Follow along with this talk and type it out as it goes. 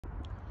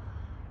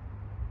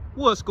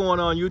What's going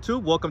on,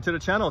 YouTube? Welcome to the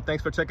channel.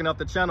 Thanks for checking out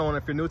the channel. And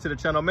if you're new to the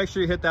channel, make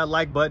sure you hit that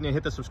like button and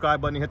hit the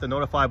subscribe button and hit the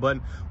notify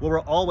button, where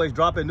we're always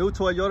dropping new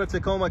Toyota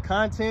Tacoma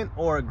content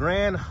or a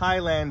Grand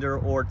Highlander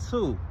or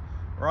two.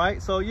 Right?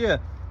 So yeah,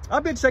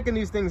 I've been checking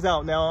these things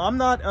out. Now I'm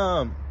not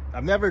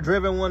I've never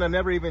driven one. I've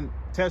never even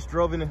test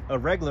driven a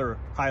regular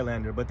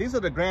Highlander, but these are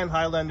the Grand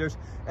Highlanders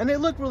and they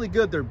look really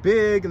good. They're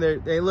big and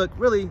they look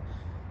really,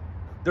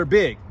 they're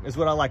big is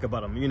what I like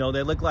about them. You know,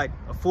 they look like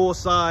a full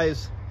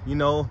size, you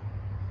know,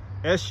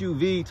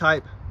 SUV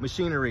type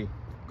machinery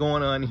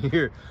going on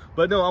here.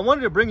 But no, I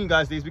wanted to bring you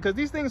guys these because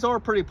these things are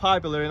pretty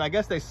popular and I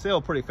guess they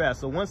sell pretty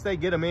fast. So once they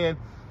get them in,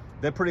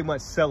 they pretty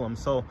much sell them.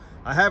 So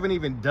I haven't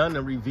even done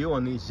a review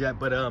on these yet,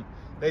 but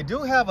they do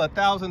have a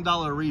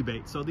 $1,000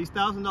 rebate. So these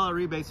 $1,000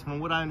 rebates, from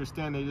what I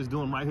understand, they just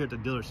do them right here at the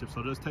dealership.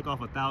 So just take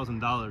off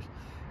 $1,000,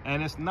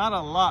 and it's not a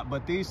lot,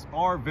 but these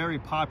are very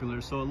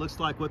popular. So it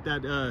looks like with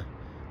that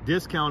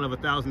discount of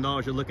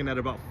 $1,000, you're looking at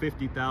about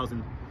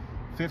 50,000.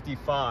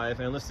 55.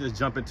 And let's just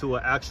jump into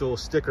an actual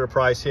sticker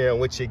price here, and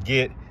what you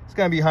get. It's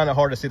gonna be kind of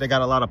hard to see. They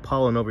got a lot of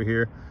pollen over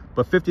here,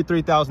 but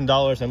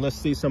 $53,000. And let's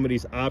see some of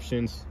these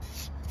options.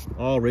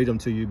 I'll read them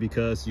to you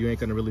because you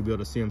ain't gonna really be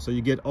able to see them. So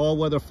you get all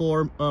weather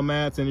floor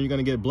mats, and you're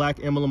gonna get black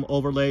emblem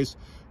overlays,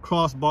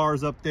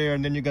 crossbars up there,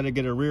 and then you're gonna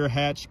get a rear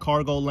hatch,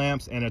 cargo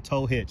lamps, and a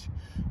tow hitch.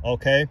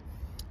 Okay,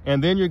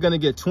 and then you're gonna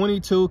get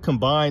 22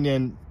 combined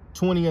and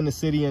 20 in the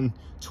city and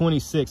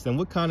 26. And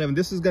what kind of,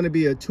 this is going to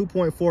be a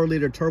 2.4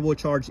 liter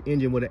turbocharged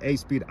engine with an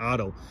 8-speed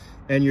auto,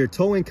 and your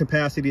towing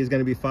capacity is going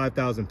to be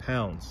 5,000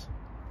 pounds.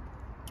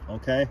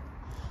 Okay,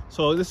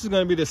 so this is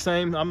going to be the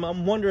same.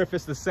 I'm wondering if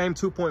it's the same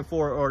 2.4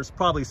 or it's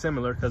probably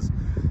similar, because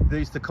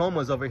these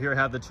Tacomas over here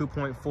have the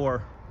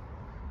 2.4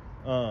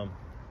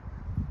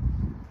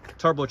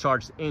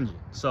 turbocharged engine.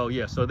 So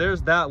yeah, so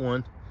there's that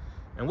one.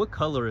 And what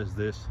color is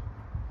this?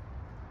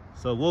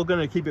 So we're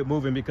gonna keep it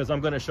moving because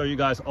I'm gonna show you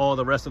guys all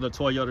the rest of the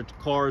Toyota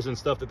cars and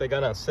stuff that they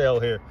got on sale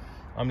here.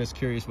 I'm just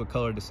curious what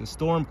color this is.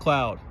 Storm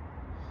Cloud.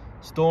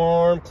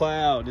 Storm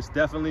Cloud. It's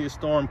definitely a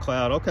Storm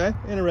Cloud. Okay,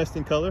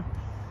 interesting color.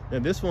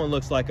 And this one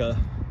looks like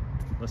a,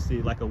 let's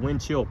see, like a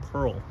wind chill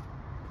pearl.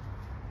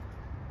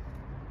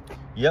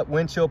 Yep,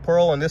 wind chill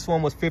pearl. And this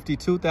one was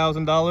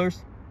 $52,000.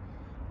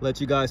 Let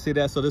you guys see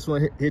that. So this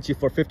one hit you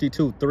for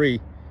 $52,300,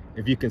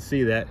 if you can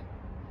see that.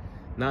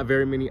 Not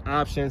very many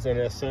options, and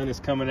the sun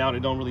is coming out. It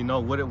don't really know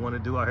what it want to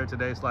do out here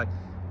today. It's like,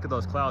 look at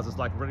those clouds. It's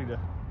like ready to,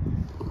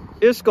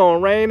 it's gonna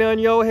rain on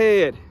your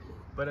head.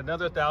 But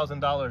another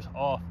 $1,000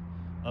 off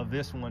of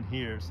this one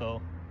here.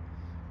 So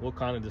we'll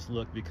kind of just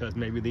look, because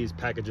maybe these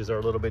packages are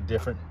a little bit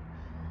different.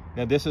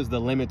 Now this is the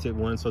limited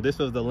one. So this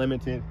is the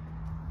limited,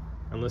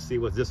 and let's see,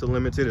 was this a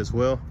limited as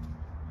well?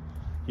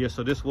 Yeah,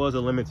 so this was a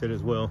limited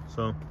as well.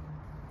 So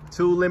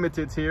 2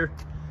 limiteds here,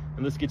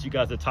 and let's get you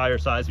guys the tire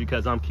size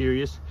because I'm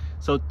curious.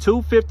 So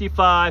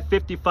 255,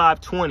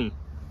 55, 20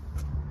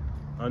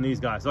 on these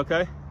guys.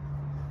 Okay,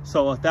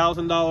 so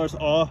 $1,000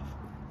 off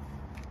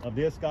of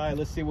this guy.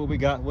 Let's see what we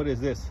got. What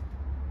is this?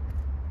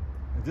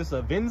 Is this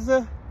a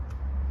Venza?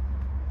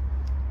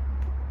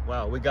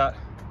 Wow, we got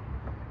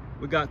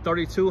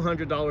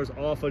 $3,200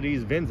 off of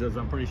these Venzas.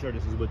 I'm pretty sure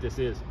this is what this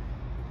is.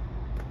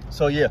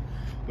 So yeah,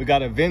 we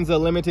got a Venza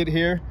limited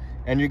here,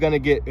 and you're gonna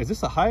get, is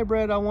this a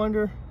hybrid, I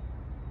wonder?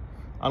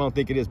 I don't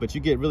think it is, but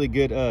you get really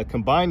good,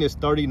 combined is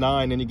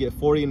 39, and you get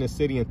 40 in the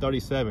city and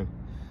 37.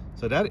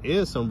 So that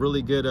is some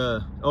really good,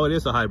 oh, it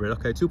is a hybrid.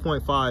 Okay,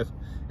 2.5,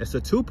 it's a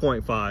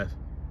 2.5.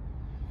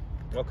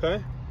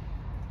 Okay,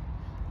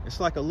 it's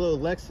like a little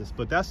Lexus,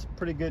 but that's a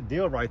pretty good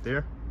deal right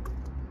there.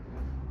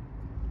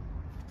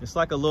 It's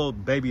like a little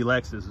baby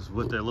Lexus is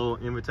with their little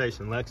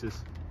imitation Lexus.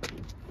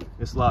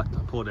 It's locked.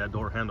 I'll pull that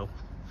door handle.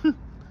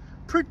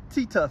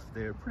 Pretty tough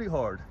there, pretty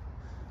hard.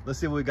 Let's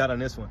see what we got on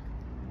this one.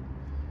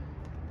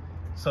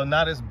 So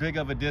not as big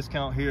of a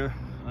discount here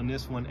on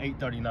this one,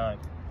 $839.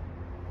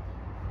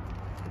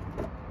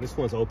 This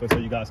one's open so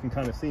you guys can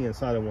kind of see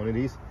inside of one of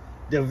these.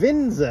 The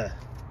Venza.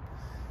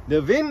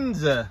 The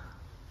Venza.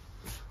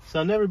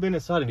 So I've never been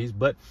inside of these,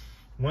 but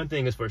one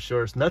thing is for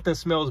sure, nothing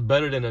smells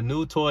better than a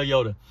new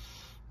Toyota.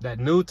 That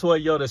new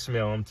Toyota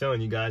smell, I'm telling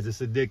you guys,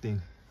 it's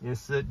addicting.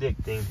 It's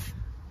addicting.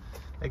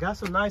 They got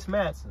some nice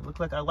mats. It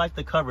looks like I like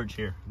the coverage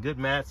here. Good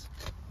mats.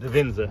 The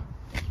Venza.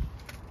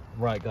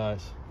 Right,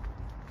 guys.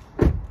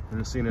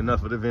 I've seen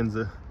enough of the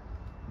Venza.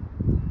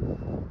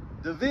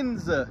 The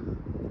Venza.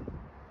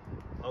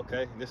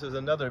 Okay, this is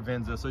another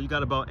Venza. So you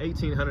got about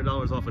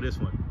 $1,800 off of this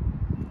one.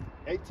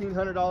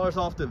 $1,800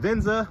 off the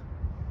Venza.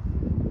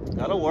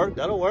 That'll work,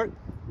 that'll work.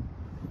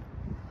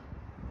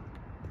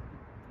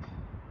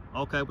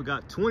 Okay, we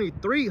got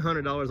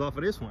 $2,300 off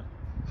of this one.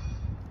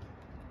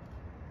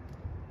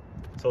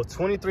 So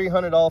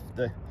 $2,300 off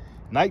the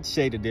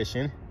Nightshade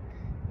Edition.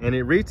 And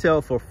it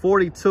retailed for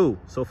 $42.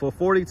 So for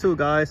 $42,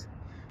 guys,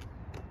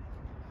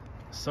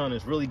 sun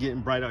is really getting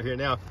bright out here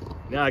now.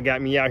 Now it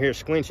got me out here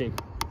squinching.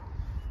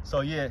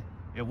 So yeah,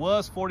 it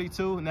was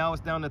 $42, now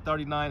it's down to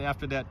 $39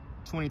 after that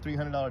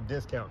 $2,300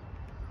 discount.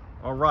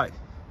 All right,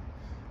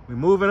 we're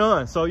moving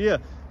on. So yeah,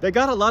 they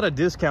got a lot of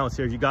discounts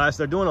here, you guys.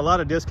 They're doing a lot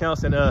of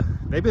discounts, and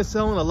they've been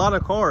selling a lot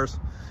of cars,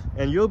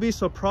 and you'll be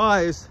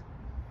surprised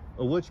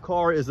of which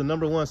car is the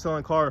 #1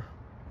 selling car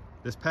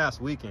this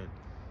past weekend.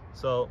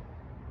 So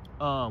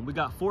we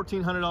got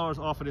 $1,400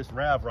 off of this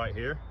RAV right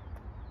here.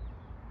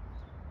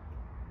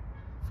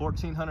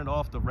 $1,400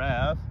 off the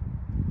RAV,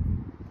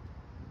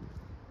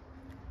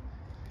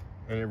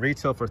 and it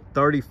retail for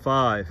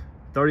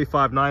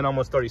 $35,900,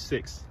 almost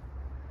 $36,000.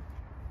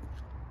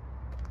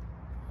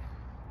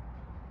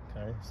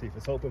 Okay, see if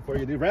it's open for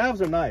you. The RAVs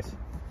are nice.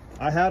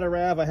 I had a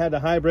RAV, I had the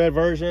hybrid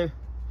version,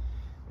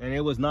 and it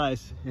was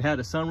nice. It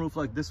had a sunroof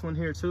like this one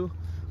here too.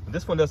 But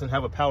this one doesn't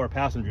have a power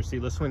passenger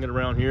seat. Let's swing it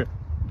around here.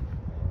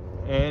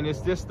 And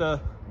it's just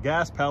a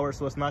gas power,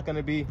 so it's not going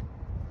to be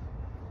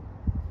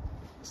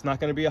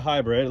a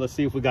hybrid. Let's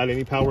see if we got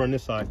any power on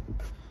this side.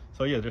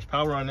 So yeah, there's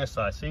power on this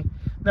side. See,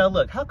 now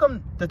look, how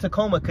come the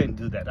Tacoma couldn't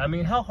do that? I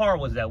mean, how hard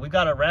was that? We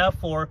got a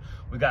RAV4,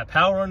 we got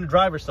power on the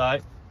driver's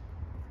side.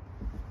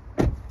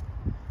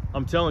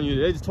 I'm telling you,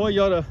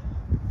 Toyota,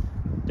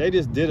 they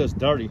just did us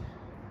dirty.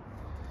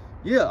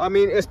 Yeah, I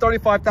mean, it's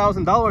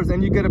 $35,000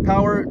 and you get a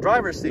power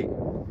driver's seat.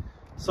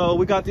 So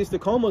we got these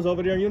Tacomas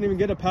over there and you don't even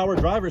get a power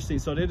driver's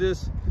seat. So they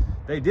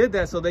did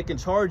that so they can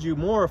charge you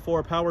more for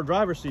a power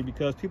driver's seat,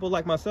 because people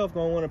like myself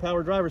gonna want a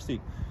power driver's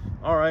seat.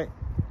 All right,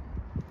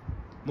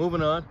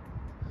 moving on.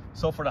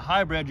 So for the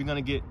hybrid, you're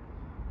gonna get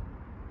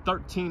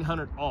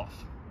 $1,300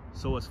 off.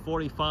 So it's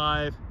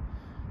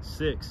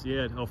 $45,600,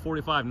 yeah, or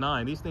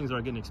 $45,900. These things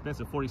are getting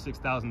expensive.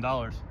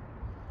 $46,000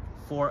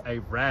 for a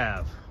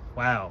RAV.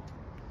 Wow.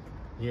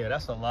 Yeah,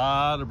 that's a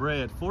lot of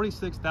bread.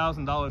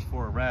 $46,000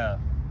 for a RAV.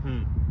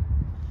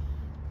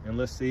 And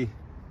let's see.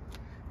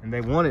 And they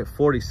wanted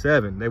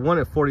 47. They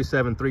wanted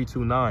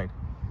 47,329.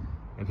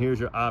 And here's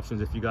your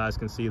options if you guys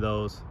can see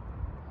those.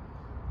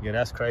 Yeah,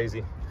 that's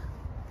crazy.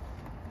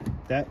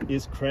 That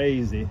is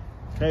crazy.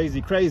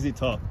 Crazy, crazy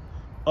talk.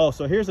 Oh,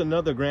 so here's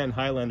another Grand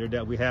Highlander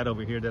that we had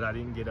over here that I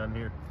didn't get on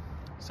here.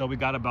 So we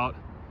got about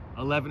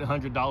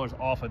 $1,100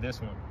 off of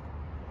this one.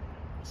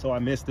 So I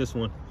missed this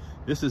one.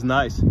 This is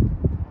nice.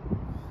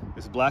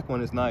 This black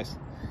one is nice.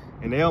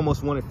 And they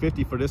almost wanted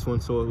 50 for this one.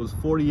 So it was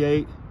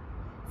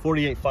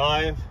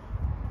 48.5.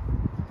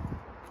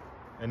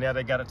 And now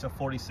they got it to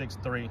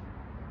 46.3.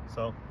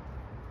 So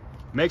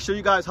make sure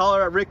you guys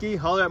holler at Ricky,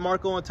 holler at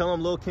Marco, and tell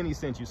them Lil Kenny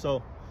sent you.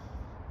 So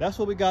that's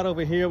what we got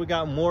over here. We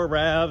got more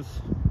RAVs.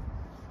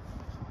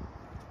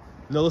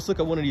 Now let's look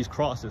at one of these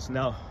crosses.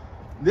 Now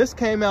this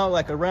came out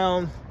like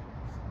around,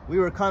 we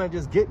were kind of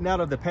just getting out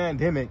of the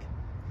pandemic,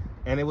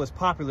 and it was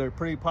popular,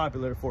 pretty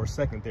popular for a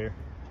second there.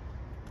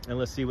 And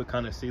let's see what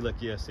kind of, see, look,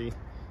 yeah, see,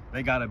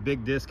 they got a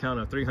big discount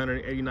of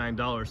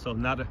 $389. So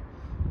not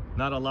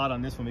a lot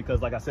on this one,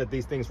 because like I said,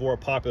 these things were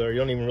popular. You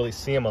don't even really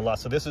see them a lot.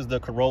 So this is the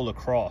Corolla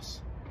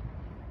Cross,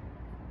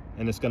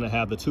 and it's going to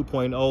have the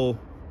 2.0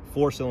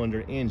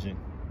 4-cylinder engine,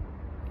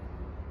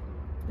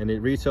 and it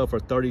retailed for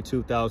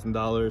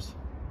 $32,000.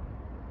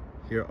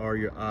 Here are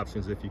your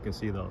options if you can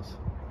see those.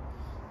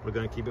 We're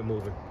going to keep it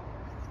moving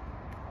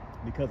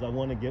because I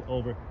want to get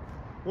over.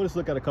 We'll just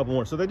look at a couple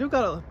more. So they do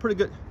got a pretty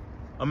good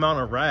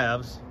amount of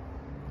RAVs.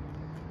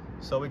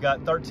 So we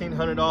got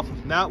 $1,300 off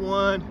of that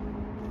one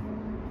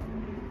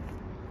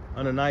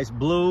on a nice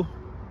blue.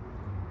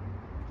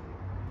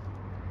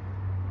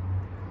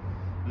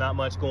 Not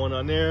much going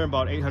on there.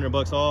 About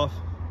 $800 off.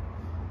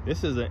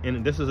 This is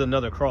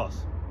another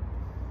cross.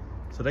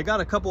 So they got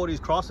a couple of these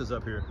crosses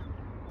up here,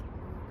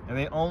 and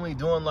they only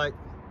doing like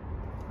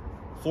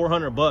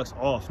 $400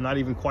 off. Not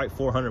even quite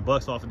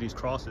 $400 off of these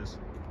crosses.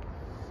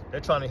 They're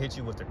trying to hit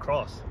you with the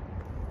cross.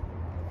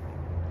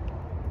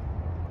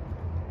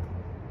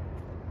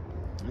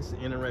 This is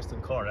an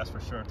interesting car, that's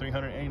for sure.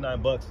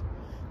 $389.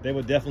 They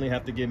would definitely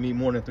have to give me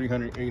more than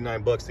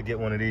 $389 to get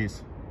one of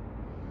these.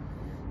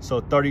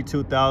 So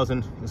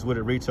 $32,000 is what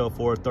it retail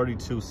for.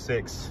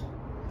 $32,600.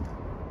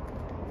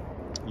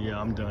 Yeah,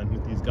 I'm done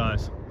with these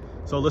guys.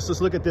 So let's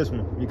just look at this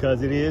one,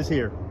 because it is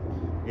here.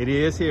 It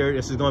is here.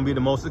 This is going to be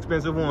the most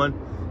expensive one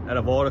out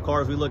of all the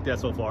cars we looked at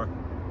so far.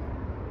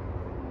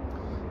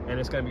 And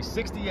it's going to be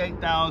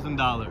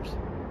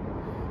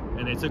 $68,000.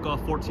 And they took off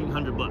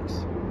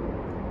 $1,400.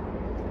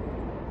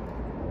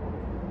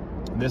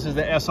 This is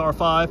the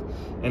SR5,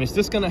 and it's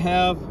just going to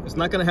have, it's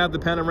not going to have the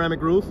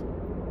panoramic roof.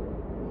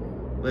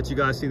 Let you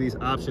guys see these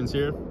options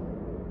here.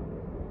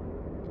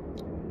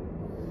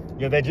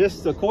 Yeah,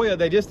 Sequoia,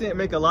 they just didn't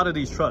make a lot of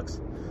these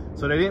trucks.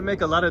 So they didn't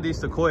make a lot of these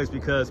Sequoias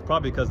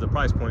probably because of the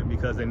price point,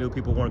 because they knew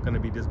people weren't going to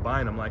be just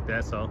buying them like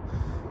that. So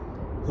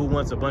who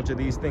wants a bunch of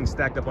these things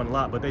stacked up on a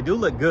lot? But they do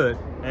look good.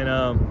 And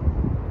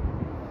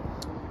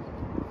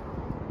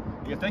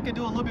if they could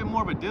do a little bit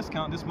more of a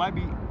discount, this might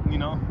be, you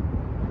know,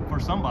 for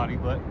somebody,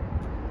 but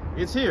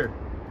it's here.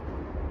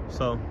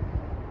 So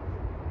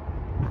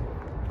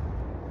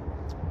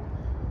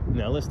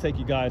now let's take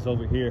you guys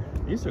over here.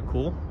 These are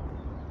cool.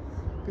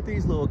 Look at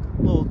these little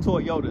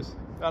Toyotas.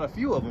 Got a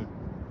few of them.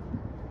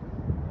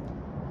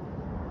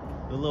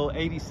 The little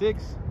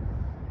 86,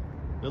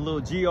 the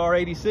little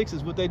GR86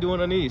 is what they're doing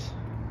on these.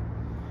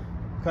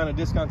 What kind of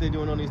discount they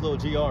doing on these little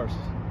GRs?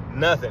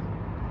 Nothing.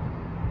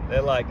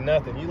 They're like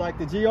nothing. You like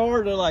the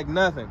GR? They're like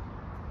nothing.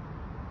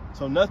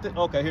 So nothing.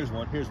 Okay, here's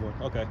one. Here's one.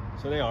 Okay,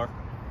 so they are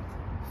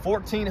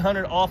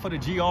 $1,400 off of the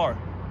GR.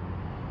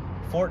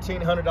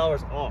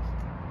 $1,400 off.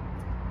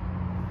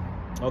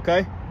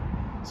 Okay.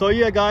 So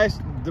yeah, guys,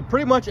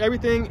 pretty much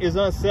everything is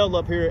on sale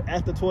up here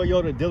at the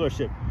Toyota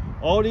dealership.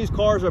 All these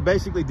cars are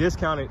basically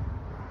discounted,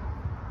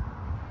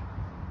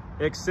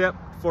 except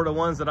for the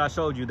ones that I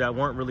showed you that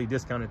weren't really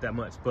discounted that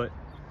much. But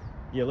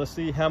yeah, let's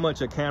see how much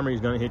a Camry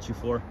is going to hit you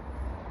for.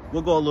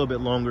 We'll go a little bit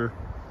longer.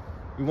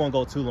 We won't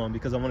go too long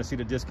because I want to see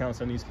the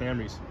discounts on these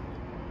Camrys.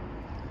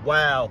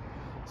 Wow,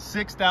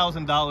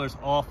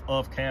 $6,000 off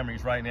of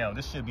Camrys right now.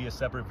 This should be a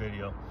separate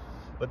video.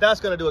 But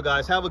that's going to do it,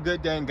 guys. Have a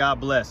good day and God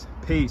bless.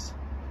 Peace.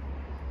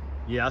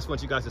 Yeah, I just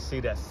want you guys to see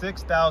that.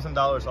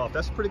 $6,000 off.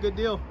 That's a pretty good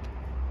deal.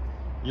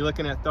 You're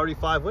looking at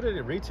 35. What did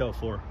it retail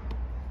for?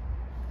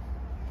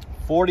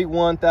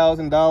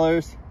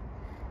 $41,000.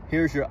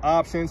 Here's your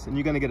options, and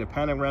you're going to get a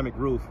panoramic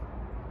roof.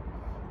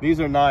 These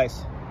are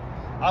nice.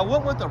 I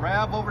went with the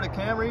RAV over the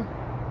Camry,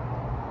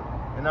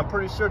 and I'm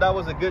pretty sure that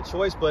was a good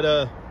choice, but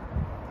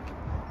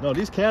no,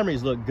 these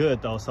Camrys look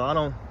good though. So I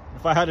don't,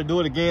 if I had to do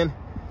it again,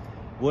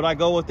 would I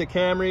go with the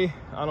Camry?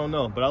 I don't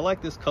know, but I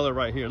like this color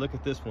right here. Look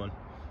at this one.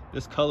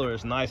 This color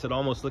is nice. It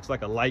almost looks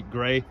like a light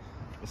gray.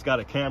 It's got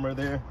a camera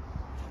there.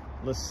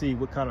 Let's see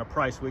what kind of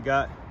price we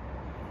got.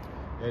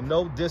 And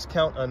no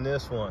discount on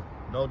this one.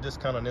 No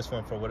discount on this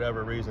one for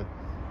whatever reason.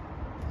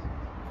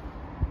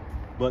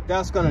 But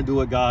that's gonna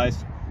do it,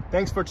 guys.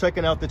 Thanks for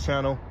checking out the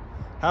channel.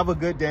 Have a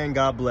good day and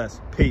God bless.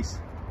 Peace.